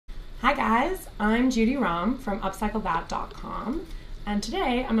Hi guys, I'm Judy Rom from upcyclethat.com, and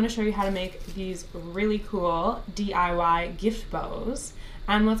today I'm going to show you how to make these really cool DIY gift bows.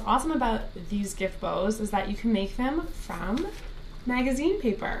 And what's awesome about these gift bows is that you can make them from magazine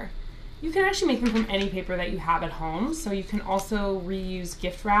paper. You can actually make them from any paper that you have at home, so you can also reuse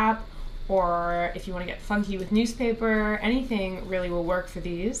gift wrap, or if you want to get funky with newspaper, anything really will work for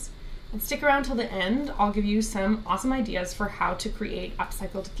these. And stick around till the end. I'll give you some awesome ideas for how to create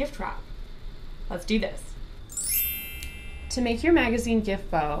upcycled gift wrap. Let's do this. To make your magazine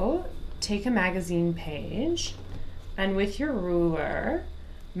gift bow, take a magazine page and with your ruler,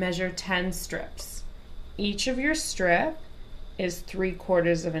 measure 10 strips. Each of your strip is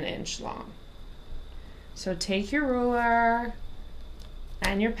 3/4 of an inch long. So take your ruler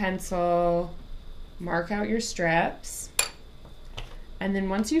and your pencil, mark out your strips. And then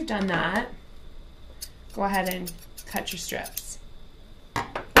once you've done that, go ahead and cut your strips.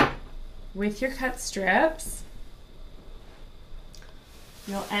 With your cut strips,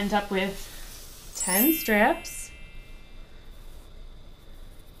 you'll end up with 10 strips.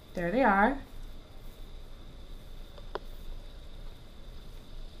 There they are.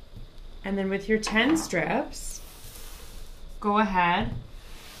 And then with your 10 strips, go ahead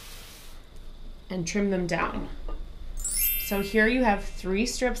and trim them down. So here you have 3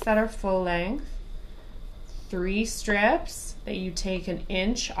 strips that are full length, 3 strips that you take 1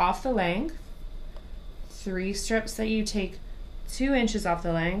 inch off the length, 3 strips that you take 2 inches off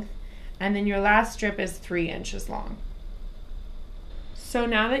the length, and then your last strip is 3 inches long. So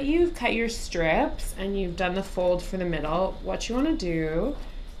now that you've cut your strips and you've done the fold for the middle, what you want to do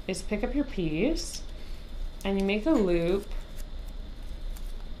is pick up your piece and you make a loop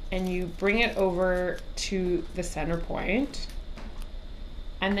and you bring it over to the center point,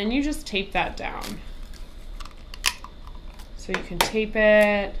 and then you just tape that down. So you can tape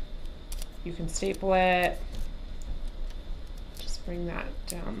it, you can staple it, just bring that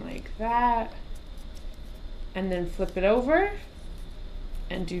down like that, and then flip it over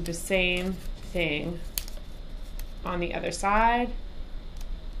and do the same thing on the other side.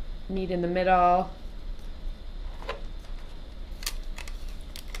 Meet in the middle.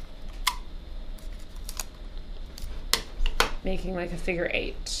 Making like a figure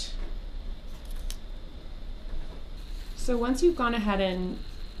 8. So once you've gone ahead and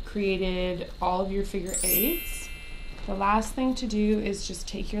created all of your figure 8s, the last thing to do is just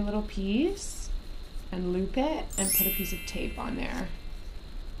take your little piece and loop it and put a piece of tape on there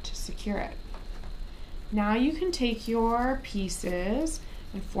to secure it. Now you can take your pieces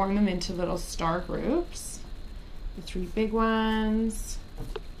and form them into little star groups. The 3 big ones,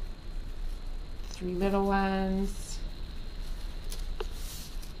 3 little ones,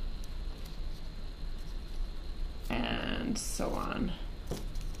 and so on.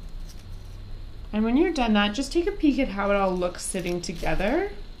 And when you're done that, just take a peek at how it all looks sitting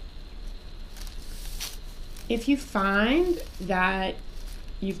together. If you find that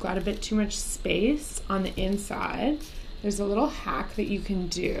you've got a bit too much space on the inside, there's a little hack that you can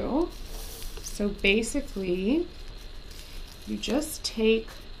do. So basically, you just take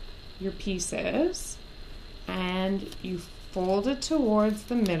your pieces and you fold it towards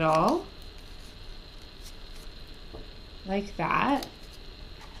the middle like that,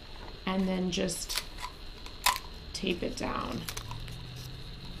 and then just tape it down.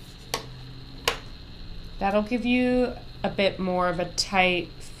 That'll give you a bit more of a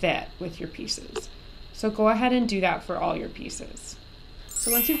tight fit with your pieces. So go ahead and do that for all your pieces.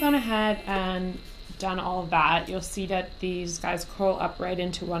 So once you've gone ahead and done all of that, you'll see that these guys curl up right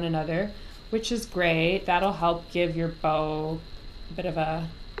into one another, which is great. That'll help give your bow a bit of a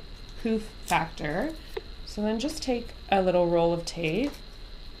poof factor. So then just take a little roll of tape,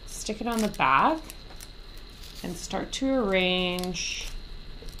 stick it on the back, and start to arrange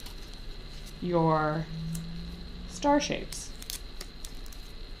your star shapes.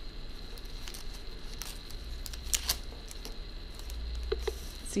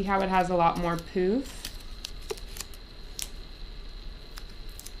 See how it has a lot more poof?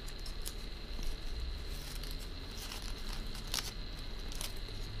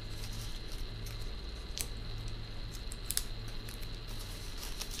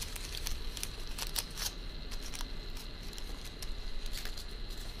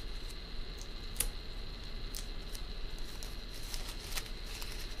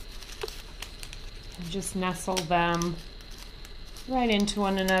 Just nestle them right into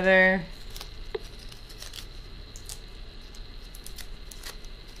one another.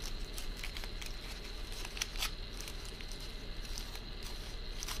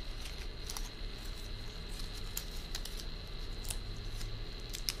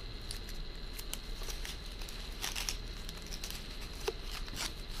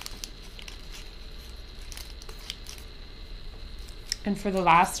 And for the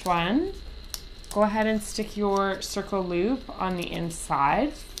last one, go ahead and stick your circle loop on the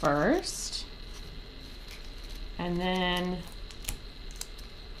inside first. And then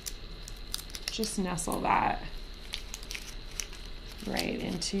just nestle that right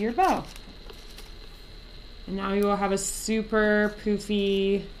into your bow. And now you will have a super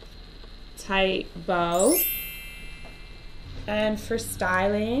poofy, tight bow. And for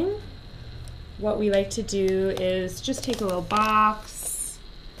styling, what we like to do is just take a little box,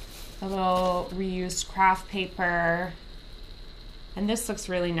 a little reused craft paper, and this looks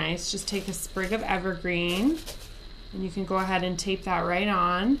really nice. Just take a sprig of evergreen, and you can go ahead and tape that right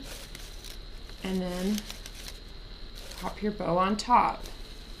on, and then pop your bow on top.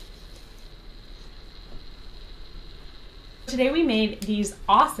 Today we made these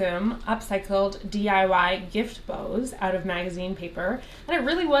awesome upcycled DIY gift bows out of magazine paper, and it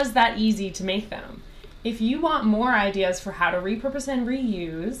really was that easy to make them. If you want more ideas for how to repurpose and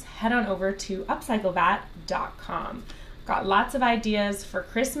reuse, head on over to upcyclethat.com. Got lots of ideas for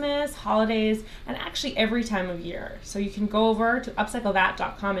Christmas, holidays, and actually every time of year. So you can go over to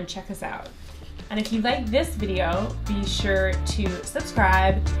upcyclethat.com and check us out. And if you like this video, be sure to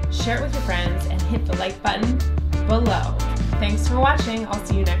subscribe, share it with your friends, and hit the like button below. Thanks for watching. I'll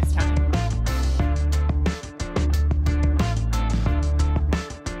see you next time.